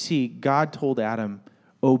 we see God told Adam,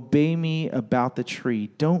 obey me about the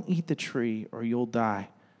tree. Don't eat the tree or you'll die.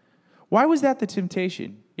 Why was that the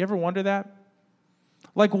temptation? You ever wonder that?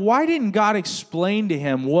 Like, why didn't God explain to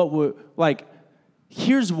him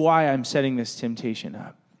here's why I'm setting this temptation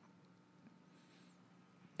up?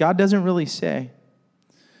 God doesn't really say.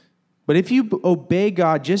 But if you obey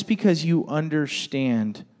God just because you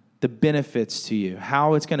understand the benefits to you,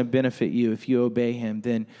 how it's going to benefit you if you obey him,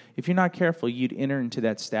 then if you're not careful, you'd enter into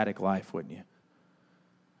that static life, wouldn't you?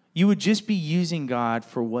 You would just be using God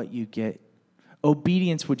for what you get.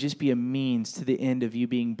 Obedience would just be a means to the end of you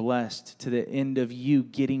being blessed, to the end of you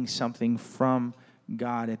getting something from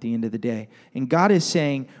God at the end of the day. And God is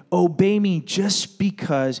saying, obey me just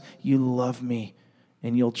because you love me,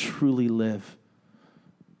 and you'll truly live.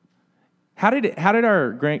 How did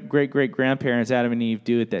our great-great-grandparents, Adam and Eve,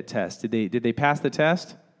 do at that test? Did they pass the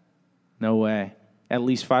test? No way. At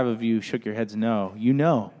least 5 of you shook your heads no. You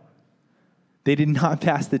know. They did not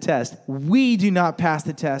pass the test. We do not pass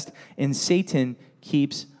the test, and Satan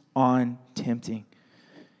keeps on tempting.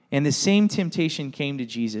 And the same temptation came to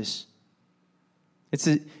Jesus.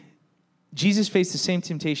 Jesus faced the same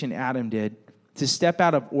temptation Adam did, to step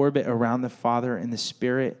out of orbit around the Father and the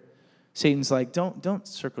Spirit. Satan's like, don't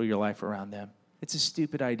circle your life around them. It's a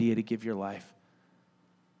stupid idea to give your life.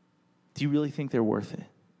 Do you really think they're worth it?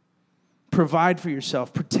 Provide for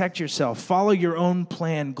yourself, protect yourself, follow your own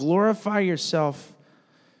plan, glorify yourself.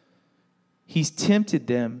 He's tempted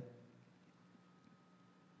them.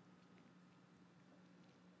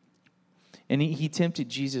 And he tempted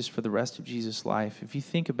Jesus for the rest of Jesus' life. If you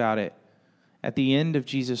think about it, at the end of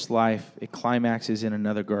Jesus' life, it climaxes in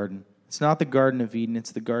another garden. It's not the Garden of Eden,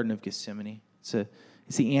 it's the Garden of Gethsemane. It's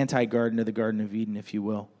the anti-garden of the Garden of Eden, if you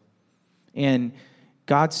will. And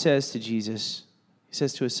God says to Jesus, he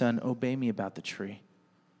says to his son, obey me about the tree,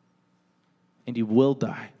 and you will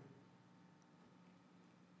die.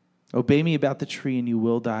 Obey me about the tree, and you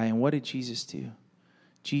will die. And what did Jesus do?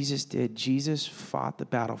 Jesus fought the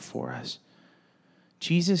battle for us.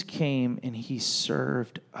 Jesus came and he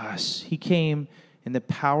served us. He came in the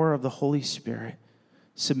power of the Holy Spirit,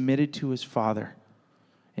 submitted to his Father,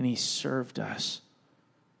 and he served us.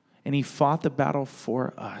 And he fought the battle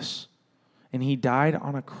for us. And he died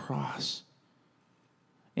on a cross.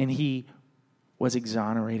 And he was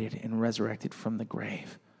exonerated and resurrected from the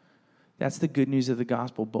grave. That's the good news of the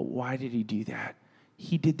gospel. But why did he do that?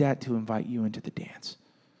 He did that to invite you into the dance.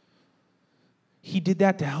 He did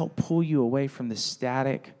that to help pull you away from the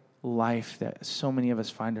static life that so many of us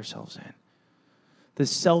find ourselves in. The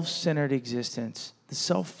self-centered existence, the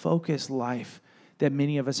self-focused life that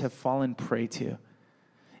many of us have fallen prey to.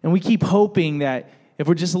 And we keep hoping that if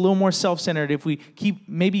we're just a little more self-centered, if we keep,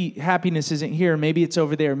 maybe happiness isn't here, maybe it's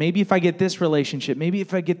over there, maybe if I get this relationship, maybe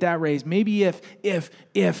if I get that raise, maybe if,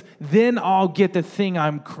 then I'll get the thing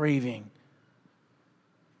I'm craving.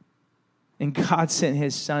 And God sent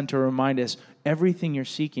his son to remind us, everything you're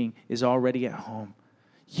seeking is already at home.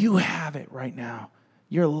 You have it right now.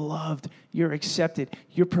 You're loved, you're accepted,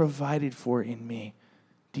 you're provided for in me.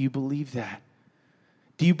 Do you believe that?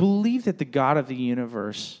 Do you believe that the God of the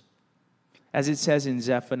universe, as it says in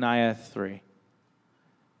Zephaniah 3,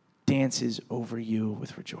 dances over you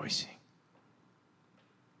with rejoicing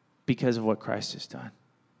because of what Christ has done?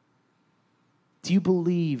 Do you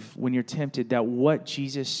believe when you're tempted that what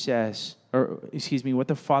Jesus says, what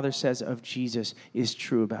the Father says of Jesus is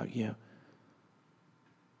true about you?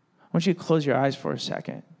 I want you to close your eyes for a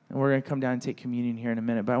second, and we're going to come down and take communion here in a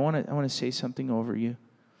minute, but I want to say something over you.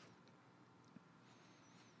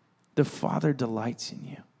 The Father delights in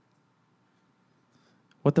you.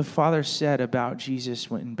 What the Father said about Jesus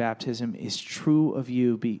in baptism is true of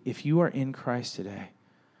you. If you are in Christ today,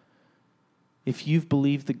 if you've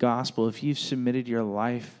believed the gospel, if you've submitted your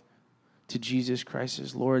life to Jesus Christ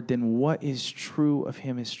as Lord, then what is true of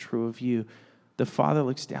him is true of you. The Father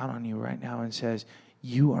looks down on you right now and says,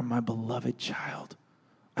 you are my beloved child.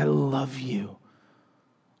 I love you.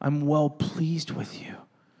 I'm well pleased with you.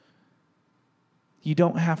 You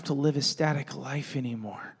don't have to live a static life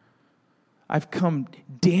anymore. I've come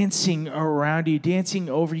dancing around you, dancing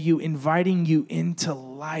over you, inviting you into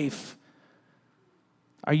life.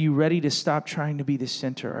 Are you ready to stop trying to be the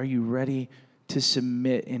center? Are you ready to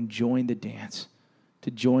submit and join the dance,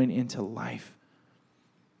 to join into life?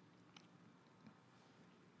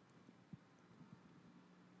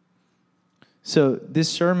 So this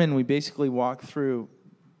sermon, we basically walk through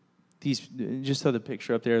these, just throw the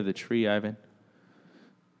picture up there of the tree, Ivan.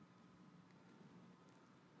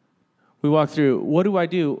 We walk through, what do I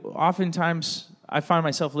do? Oftentimes, I find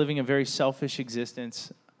myself living a very selfish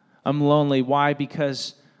existence. I'm lonely. Why?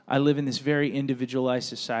 Because I live in this very individualized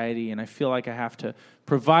society, and I feel like I have to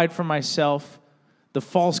provide for myself. The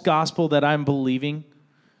false gospel that I'm believing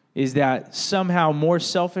is that somehow more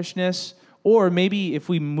selfishness, or maybe if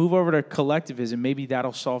we move over to collectivism, maybe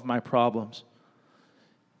that'll solve my problems.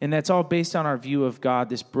 And that's all based on our view of God,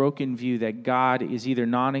 this broken view that God is either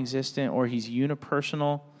non-existent or he's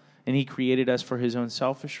unipersonal, and he created us for his own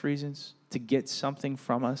selfish reasons, to get something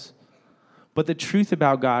from us. But the truth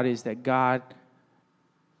about God is that God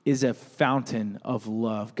is a fountain of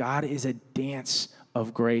love. God is a dance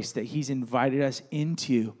of grace that he's invited us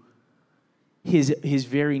into his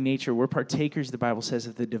very nature. We're partakers, the Bible says,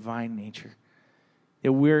 of the divine nature.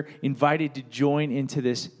 That we're invited to join into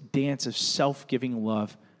this dance of self-giving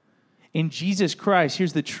love. In Jesus Christ,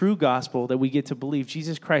 here's the true gospel that we get to believe.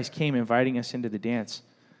 Jesus Christ came inviting us into the dance.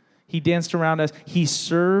 He danced around us. He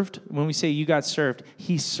served. When we say you got served,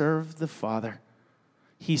 he served the Father.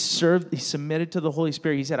 He submitted to the Holy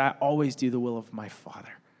Spirit. He said, I always do the will of my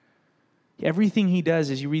Father. Everything he does,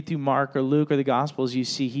 as you read through Mark or Luke or the Gospels, you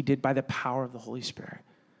see he did by the power of the Holy Spirit.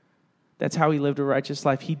 That's how he lived a righteous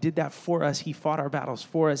life. He did that for us. He fought our battles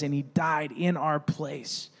for us, and he died in our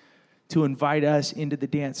place to invite us into the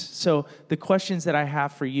dance. So the questions that I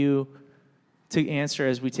have for you to answer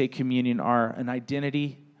as we take communion are an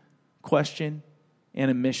identity question and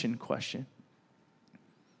a mission question.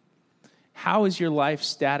 How is your life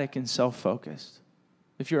static and self-focused?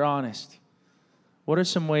 If you're honest, what are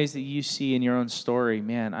some ways that you see in your own story?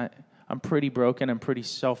 Man, I'm pretty broken. I'm pretty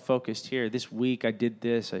self-focused here. This week I did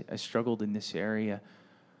this. I struggled in this area.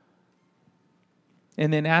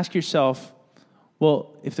 And then ask yourself,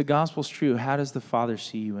 well, if the gospel's true, how does the Father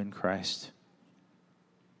see you in Christ?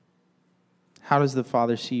 How does the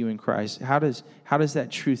Father see you in Christ? How does that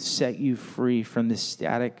truth set you free from this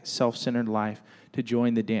static, self-centered life to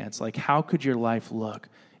join the dance? Like, how could your life look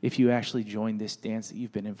if you actually joined this dance that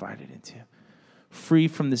you've been invited into? Free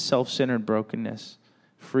from the self-centered brokenness.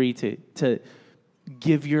 Free to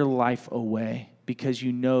give your life away because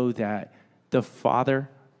you know that the Father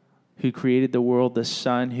who created the world, the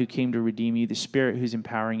Son who came to redeem you, the Spirit who's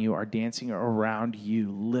empowering you are dancing around you,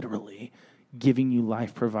 literally giving you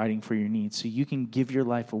life, providing for your needs. So you can give your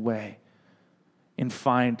life away and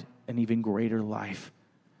find an even greater life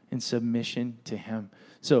in submission to him.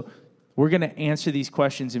 So we're going to answer these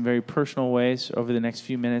questions in very personal ways over the next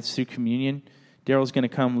few minutes through communion. Daryl's going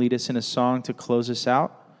to come lead us in a song to close us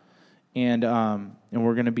out, and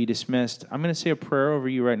we're going to be dismissed. I'm going to say a prayer over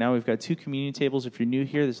you right now. We've got 2 communion tables. If you're new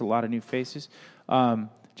here, there's a lot of new faces.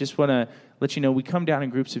 Just want to let you know, we come down in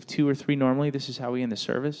groups of 2 or 3 normally. This is how we end the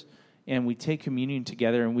service. and we take communion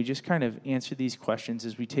together, and we just kind of answer these questions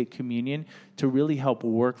as we take communion to really help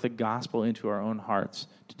work the gospel into our own hearts,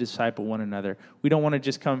 to disciple one another. We don't want to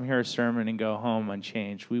just come hear a sermon and go home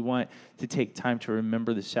unchanged. We want to take time to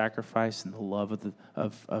remember the sacrifice and the love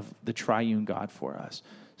of the triune God for us.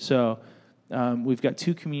 So we've got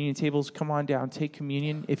 2 communion tables. Come on down, take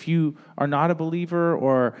communion. If you are not a believer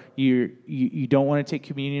or you don't want to take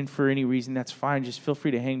communion for any reason, that's fine. Just feel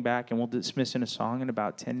free to hang back, and we'll dismiss in a song in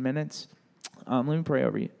about 10 minutes. Let me pray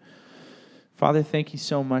over you. Father, thank you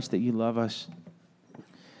so much that you love us.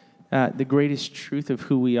 The greatest truth of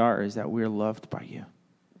who we are is that we're loved by you.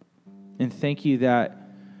 And thank you that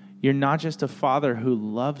you're not just a father who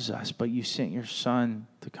loves us, but you sent your son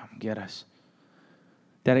to come get us.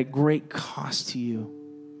 That at great cost to you,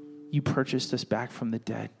 you purchased us back from the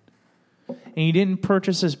dead. And you didn't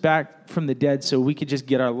purchase us back from the dead so we could just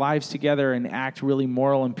get our lives together and act really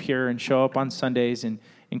moral and pure and show up on Sundays and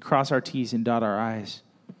cross our T's and dot our I's.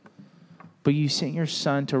 But you sent your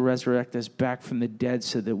son to resurrect us back from the dead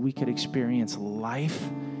so that we could experience life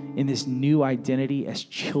in this new identity as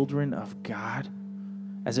children of God,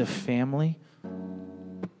 as a family,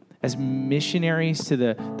 as missionaries to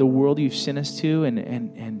the world you've sent us to,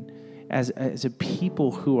 and as a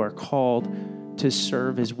people who are called to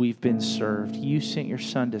serve as we've been served. You sent your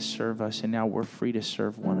son to serve us, and now we're free to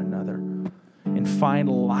serve one another and find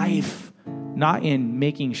life, not in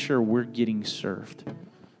making sure we're getting served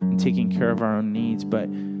and taking care of our own needs, but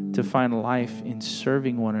to find life in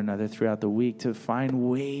serving one another throughout the week, to find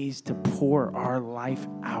ways to pour our life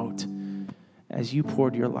out as you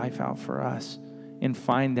poured your life out for us, and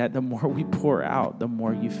find that the more we pour out, the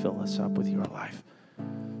more you fill us up with your life.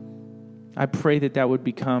 I pray that that would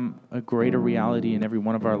become a greater reality in every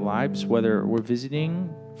one of our lives, whether we're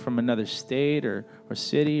visiting from another state or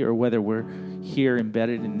city, or whether we're here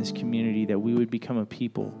embedded in this community, that we would become a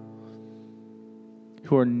people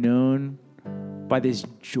who are known by this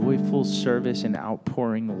joyful service and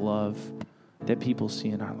outpouring love that people see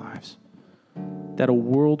in our lives. That a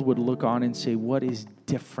world would look on and say, what is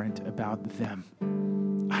different about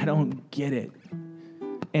them? I don't get it.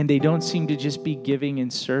 And they don't seem to just be giving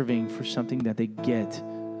and serving for something that they get,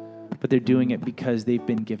 but they're doing it because they've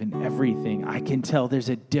been given everything. I can tell there's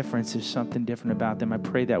a difference. There's something different about them. I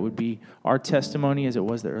pray that would be our testimony as it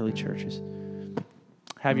was the early churches.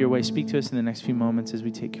 Have your way. Speak to us in the next few moments as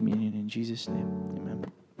we take communion. In Jesus' name, amen.